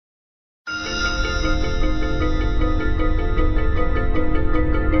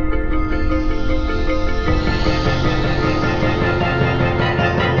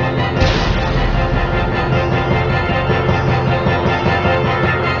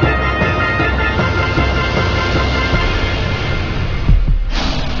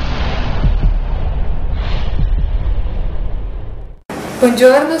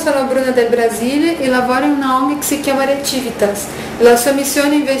Buongiorno, sono Bruna del Brasile e lavoro in una ONG che si chiama Civitas. La sua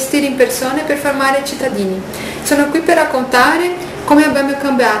missione è investire in persone per formare cittadini. Sono qui per raccontare come abbiamo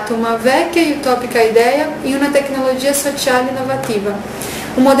cambiato una vecchia e utopica idea in una tecnologia sociale innovativa.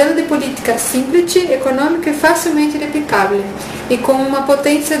 Un modello di politica semplice, economico e facilmente replicabile e con una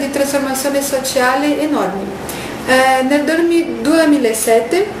potenza di trasformazione sociale enorme. Nel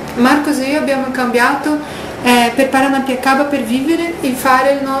 2007 Marcos e io abbiamo cambiato per Paranapiacaba per vivere e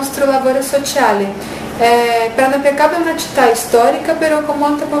fare il nostro lavoro sociale. Paranapiacaba è una città storica però con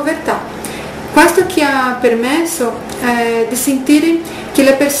molta povertà. Questo che ha permesso di sentire che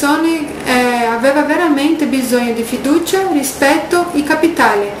le persone avevano veramente bisogno di fiducia, rispetto e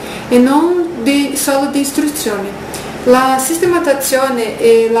capitale e non solo di istruzione. La sistematizzazione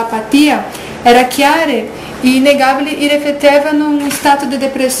e l'apatia era chiara e innegabile e riflettevano uno stato di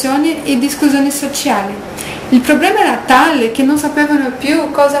depressione e di esclusione sociale. Il problema era tale che non sapevano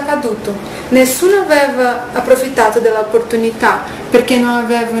più cosa è accaduto. Nessuno aveva approfittato dell'opportunità perché non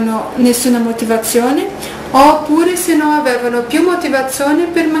avevano nessuna motivazione, oppure se non avevano più motivazione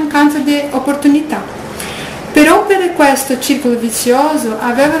per mancanza di opportunità. Per rompere questo circolo vizioso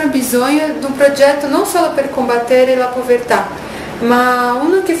avevano bisogno di un progetto non solo per combattere la povertà, ma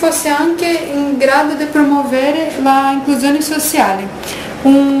uno che fosse anche in grado di promuovere l'inclusione sociale,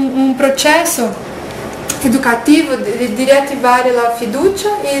 un processo educativo di riattivare la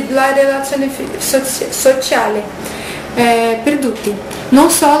fiducia e la relazione sociale per tutti, non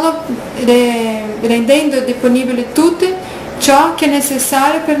solo rendendo disponibile tutti ciò che è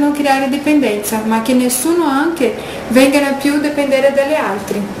necessario per non creare dipendenza, ma che nessuno anche venga più a dipendere dagli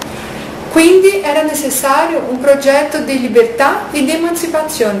altri. Quindi era necessario un progetto di libertà e di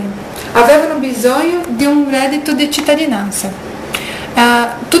emancipazione. Avevano bisogno di un reddito di cittadinanza.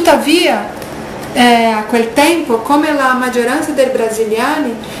 Tuttavia, a quel tempo, come la maggioranza dei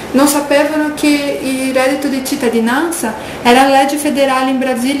brasiliani, non sapevano che il reddito di cittadinanza era legge federale in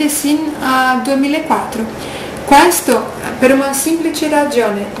Brasile sin al 2004. Questo per una semplice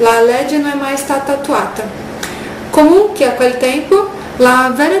ragione: la legge non è mai stata attuata. Comunque a quel tempo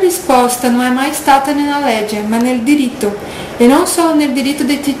la vera risposta non è mai stata nella legge, ma nel diritto, e non solo nel diritto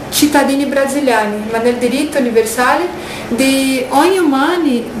dei cittadini brasiliani, ma nel diritto universale di ogni umano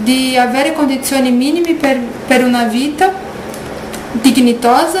di avere condizioni minime per una vita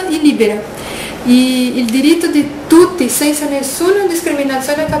dignitosa e libera. Il diritto di tutti senza nessuna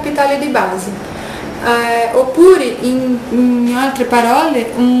discriminazione capitale di base. Oppure, in altre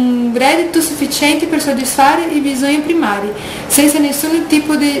parole, un reddito sufficiente per soddisfare i bisogni primari, senza nessun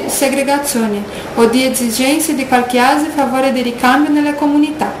tipo di segregazione o di esigenze di qualsiasi favore di ricambio nella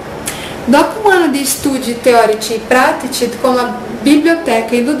comunità. Dopo un anno di studi teorici e pratici con la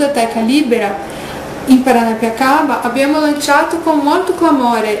biblioteca e ludoteca libera in Paranapiacaba, abbiamo lanciato con molto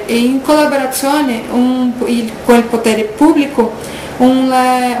clamore e in collaborazione con il potere pubblico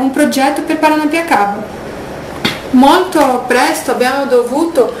un progetto per Paranapiacaba. Molto presto abbiamo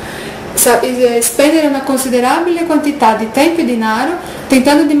dovuto spendere una considerabile quantità di tempo e denaro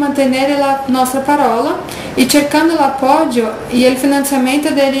tentando di mantenere la nostra parola e cercando l'appoggio e il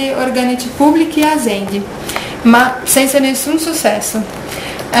finanziamento degli organici pubblici e aziende, ma senza nessun successo.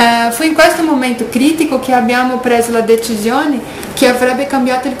 Fu in questo momento critico che abbiamo preso la decisione che avrebbe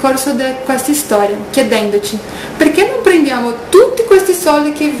cambiato il corso di questa storia, chiedendoci: perché non prendiamo tutti questi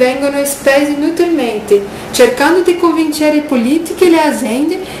soldi che vengono spesi inutilmente, cercando di convincere i politici e le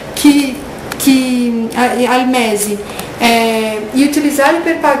aziende al mese e utilizzarli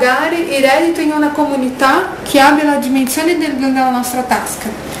per pagare il reddito in una comunità che abbia la dimensione della nostra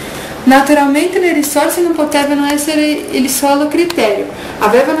tasca. Naturalmente le risorse non potevano essere il solo criterio,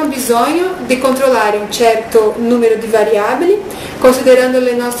 avevano bisogno di controllare un certo numero di variabili, considerando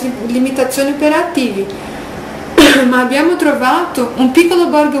le nostre limitazioni operative. Ma abbiamo trovato un piccolo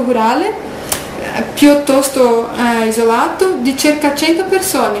borgo rurale, piuttosto isolato, di circa 100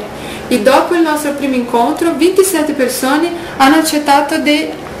 persone, e dopo il nostro primo incontro 27 persone hanno accettato di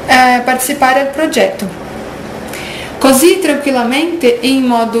partecipare al progetto. Così tranquillamente e in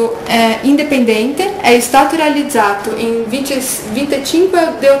modo indipendente è stato realizzato il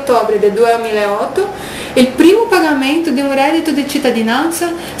 25 di ottobre del 2008 il primo pagamento di un reddito di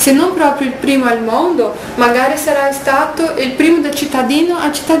cittadinanza, se non proprio il primo al mondo, magari sarà stato il primo da cittadino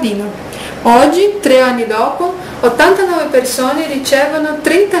a cittadino. Oggi, 3 anni dopo, 89 persone ricevono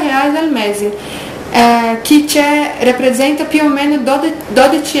R30 al mese, che rappresenta più o meno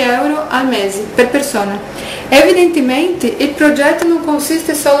 12 euro al mese per persona. Evidentemente il progetto non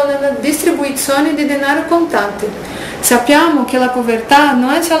consiste solo nella distribuzione di denaro contante. Sappiamo che la povertà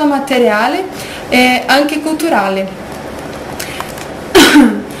non è solo materiale, è anche culturale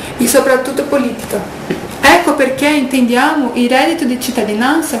e soprattutto politica. Ecco perché intendiamo il reddito di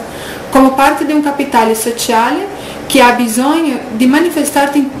cittadinanza come parte di un capitale sociale che ha bisogno di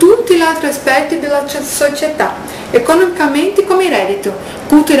manifestarsi in tutti gli altri aspetti della società, economicamente come reddito,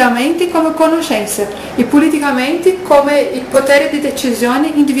 culturalmente come conoscenza e politicamente come il potere di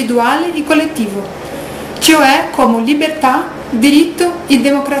decisione individuale e collettivo, cioè come libertà, diritto e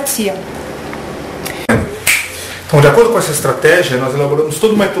democrazia. Então, de acordo com essa estratégia, nós elaboramos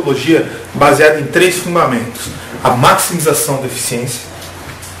toda uma metodologia baseada em 3 fundamentos: a maximização da eficiência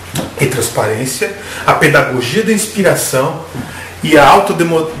e transparência, a pedagogia da inspiração e a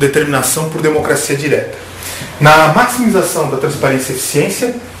autodeterminação por democracia direta. Na maximização da transparência e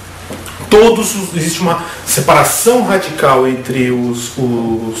eficiência, existe uma separação radical entre os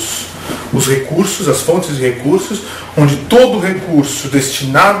recursos, as fontes de recursos, onde todo recurso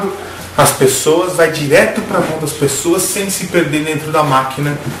destinado às pessoas vai direto para a mão das pessoas sem se perder dentro da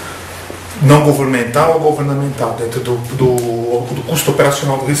máquina não governamental ou governamental, dentro do custo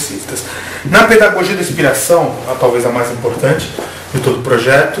operacional do Recitas. Na pedagogia da inspiração, talvez a mais importante de todo o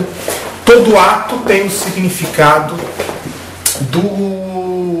projeto, todo ato tem o significado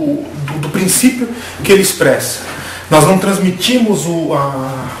do princípio que ele expressa. Nós não transmitimos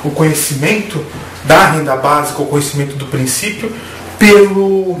o conhecimento da renda básica, o conhecimento do princípio,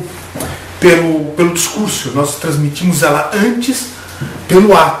 pelo discurso. Nós transmitimos ela antes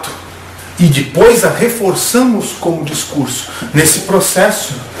pelo ato e depois a reforçamos com o discurso. Nesse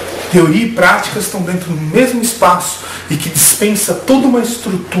processo, teoria e prática estão dentro do mesmo espaço e que dispensa toda uma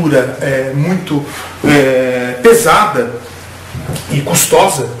estrutura muito pesada e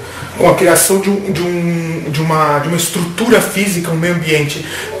custosa, com a criação de uma estrutura física, um meio ambiente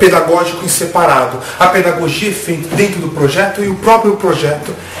pedagógico em separado. A pedagogia é feita dentro do projeto e o próprio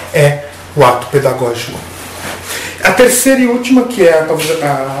projeto é o ato pedagógico. A terceira e última, que é talvez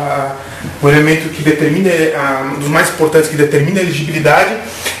o elemento que determina, um dos mais importantes que determina a elegibilidade,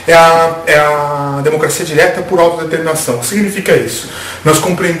 é a democracia direta por autodeterminação. O que significa isso? Nós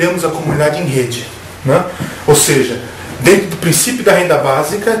compreendemos a comunidade em rede, né? Ou seja, dentro do princípio da renda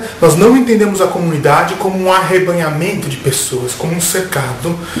básica, nós não entendemos a comunidade como um arrebanhamento de pessoas, como um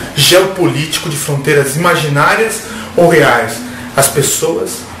cercado geopolítico de fronteiras imaginárias ou reais. As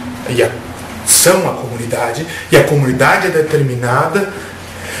pessoas são a comunidade, e a comunidade é determinada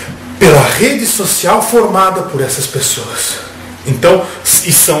pela rede social formada por essas pessoas. Então,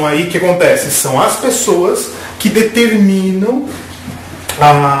 e são aí que acontece, são as pessoas que determinam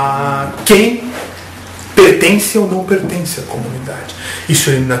quem pertence ou não pertence à comunidade.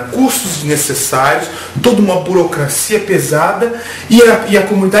 Isso elimina custos desnecessários, toda uma burocracia pesada, e a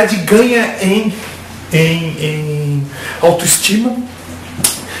comunidade ganha em autoestima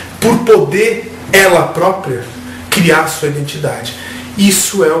por poder ela própria criar sua identidade.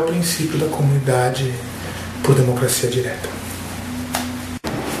 Isso é o princípio da comunidade por democracia direta.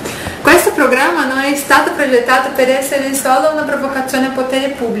 Questo programma non è stato progettato per essere solo una provocazione al potere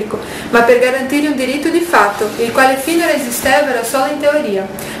pubblico, ma per garantire un diritto di fatto, il quale finora esisteva era solo in teoria.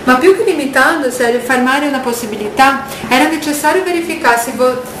 Ma più che limitandosi a riaffermare una possibilità, era necessario verificare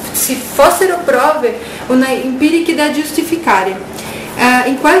se fossero prove empiriche da giustificare.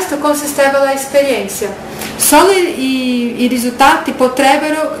 In questo consisteva l'esperienza. Solo i risultati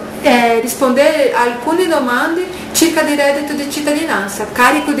potrebbero rispondere a alcune domande circa il reddito di cittadinanza,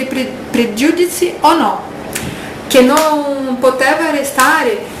 carico di pregiudizi o no, che non poteva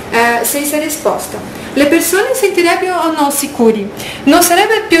restare senza risposta. Le persone sentirebbero o no sicuri? Non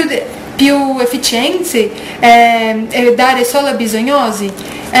sarebbe più efficiente dare solo ai bisognosi?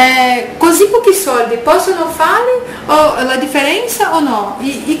 Così pochi soldi possono fare la differenza o no?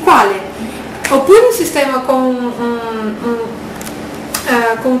 E quale? Oppure un sistema con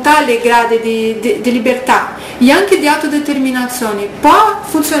tale grado di libertà e anche di autodeterminazione può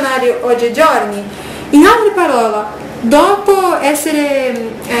funzionare oggigiorno? In altre parole, dopo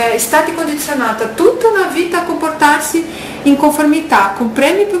essere stati condizionati tutta una vita a comportarsi in conformità con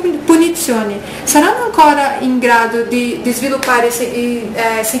premi e punizioni, saranno ancora in grado di sviluppare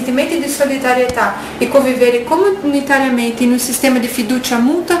sentimenti di solidarietà e convivere comunitariamente in un sistema di fiducia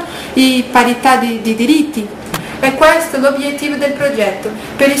mutua e parità di diritti? È questo l'obiettivo del progetto.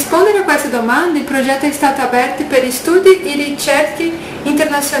 Per rispondere a queste domande il progetto è stato aperto per studi e ricerche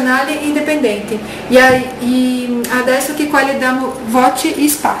internazionali indipendenti e adesso che quali diamo voce e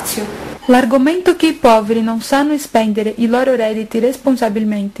spazio. L'argomento che i poveri non sanno spendere i loro redditi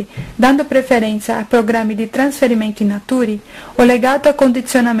responsabilmente, dando preferenza a programmi di trasferimento in natura o legato a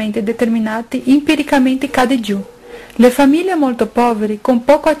condizionamenti determinati, empiricamente cade giù. Le famiglie molto povere, con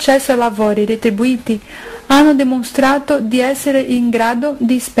poco accesso a lavori retribuiti, hanno dimostrato di essere in grado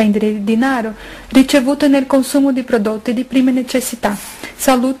di spendere il denaro ricevuto nel consumo di prodotti di prima necessità,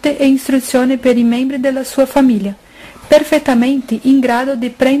 salute e istruzione per i membri della sua famiglia, perfettamente in grado di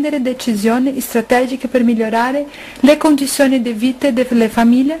prendere decisioni strategiche per migliorare le condizioni di vita delle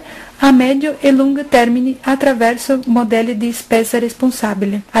famiglie a medio e lungo termine attraverso modelli di spesa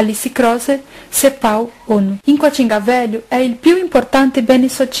responsabile. Alice Crosser, CEPAL, ONU. In Cotinga Velho è il più importante bene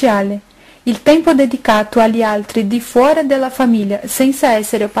sociale. Il tempo dedicato agli altri di fuori della famiglia senza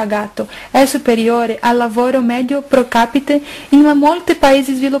essere pagato è superiore al lavoro medio pro capite in molti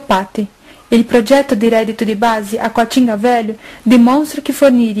paesi sviluppati. Il progetto di reddito di base a Cotinga Velho dimostra che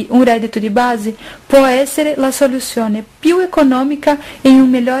fornire un reddito di base può essere la soluzione più economica e un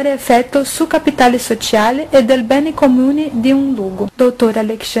migliore effetto sul capitale sociale e del bene comune di un luogo. Dottor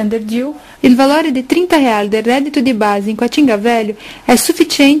Alexander Dill, il valore di R$30 del reddito di base in Cotinga Velho è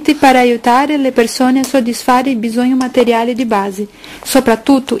sufficiente per aiutare le persone a soddisfare i bisogni materiali di base.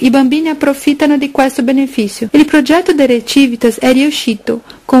 Soprattutto i bambini approfittano di questo beneficio. Il progetto delle Civitas è riuscito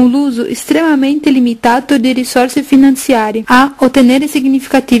con l'uso estremamente limitato di risorse finanziarie a ottenere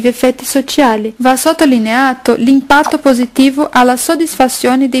significativi effetti sociali. Va sottolineato l'impatto positivo alla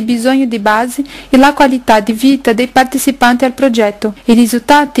soddisfazione dei bisogni di base e la qualità di vita dei partecipanti al progetto. I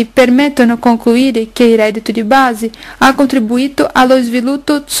risultati permettono di concludere che il reddito di base ha contribuito allo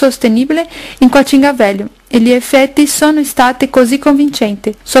sviluppo sostenibile in Cotinga Velho e gli effetti sono stati così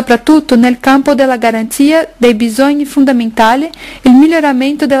convincenti, soprattutto nel campo della garanzia dei bisogni fondamentali, il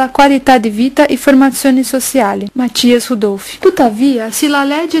miglioramento della qualità di vita e formazione sociale. Mattias Rudolfi. Tuttavia, se la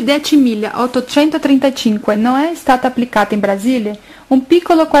legge 10.835 non è stata applicata in Brasile, un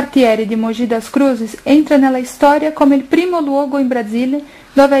piccolo quartiere di Mogi das Cruzes entra nella storia come il primo luogo in Brasile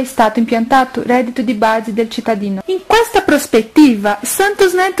dove è stato impiantato il reddito di base del cittadino. In questa prospettiva,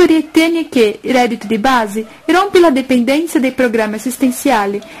 Santos Neto ritiene che il reddito di base rompe la dipendenza dei programmi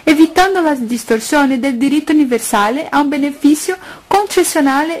assistenziali, evitando la distorsione del diritto universale a un beneficio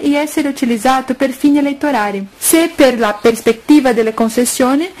concessionale e essere utilizzato per fini elettorali, sia per la prospettiva delle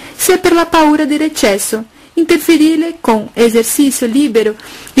concessioni, sia per la paura del recesso. Interferire con esercizio libero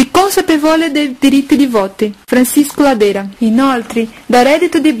e consapevole dei diritti di voto. Francisco Ladeira. Inoltre, dal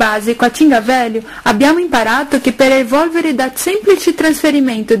reddito di base Cotinga Velho abbiamo imparato che per evolvere da semplice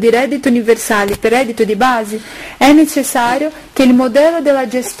trasferimento di reddito universale per reddito di base è necessario che il modello della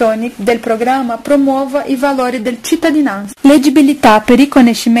gestione del programma promuova i valori del cittadinanza. Leggibilità per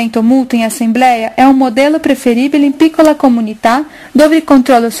riconoscimento mutuo in assemblea è un modello preferibile in piccola comunità dove il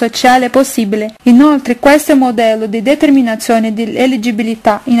controllo sociale è possibile. Inoltre, questo modello di determinazione di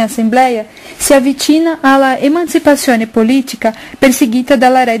eleggibilità in assemblea si avvicina alla emancipazione politica perseguita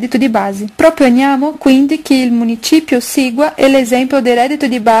dal reddito di base. Proponiamo quindi che il municipio segua l'esempio del reddito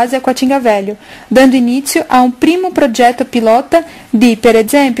di base a Cotinga Velho, dando inizio a un primo progetto pilota di, per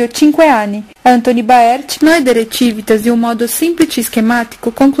esempio, 5 anni. Antoni Baerti. Noi delle Civitas, di un modo semplice e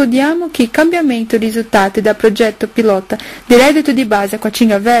schematico, concludiamo che i cambiamenti risultati dal progetto pilota di reddito di base a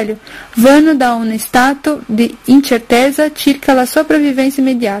Cotinga Velho vanno da un stato di incertezza circa la sopravvivenza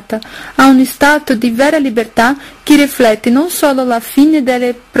immediata a un stato di vera libertà che riflette non solo la fine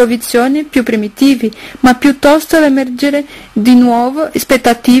delle provvigioni più primitive, ma piuttosto l'emergere di nuove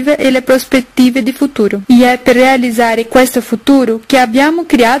aspettative e le prospettive di futuro. E è per realizzare questo futuro che abbiamo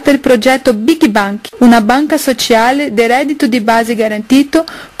creato il progetto Big Bank, una banca sociale di reddito di base garantito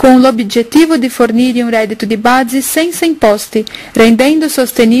con l'obiettivo di fornire un reddito di base senza imposti, rendendo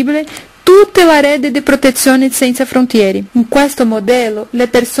sostenibile tutta la rete di protezione senza frontiere. In questo modello le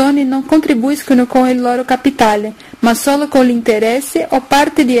persone non contribuiscono con il loro capitale, ma solo con l'interesse o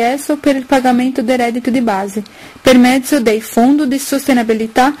parte di esso per il pagamento del reddito di base, per mezzo dei fondi di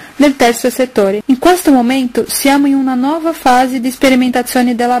sostenibilità del terzo settore. In questo momento siamo in una nuova fase di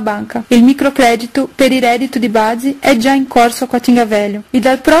sperimentazione della banca. Il microcredito per il reddito di base è già in corso a Cotinga Velho e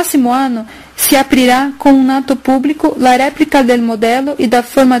dal prossimo anno si aprirà con un atto pubblico la replica del modello e da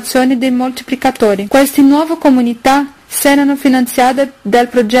formazione dei moltiplicatori. Queste nuove comunità saranno finanziate dal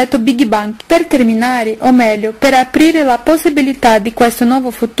progetto Big Bang. Per terminare, o meglio, per aprire la possibilità di questo nuovo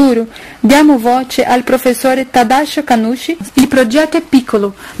futuro, diamo voce al professore Tadashi Kanushi. Il progetto è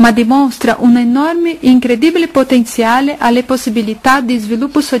piccolo, ma dimostra un enorme e incredibile potenziale alle possibilità di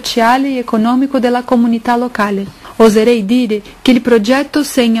sviluppo sociale e economico della comunità locale. Oserei dire che il progetto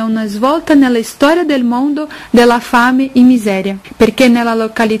segna una svolta nella storia del mondo della fame e miseria, perché nella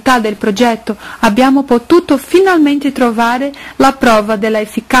località del progetto abbiamo potuto finalmente trovare la prova della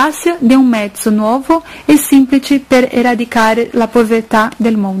efficacia di un mezzo nuovo e semplice per eradicare la povertà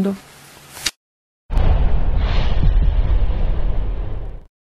del mondo.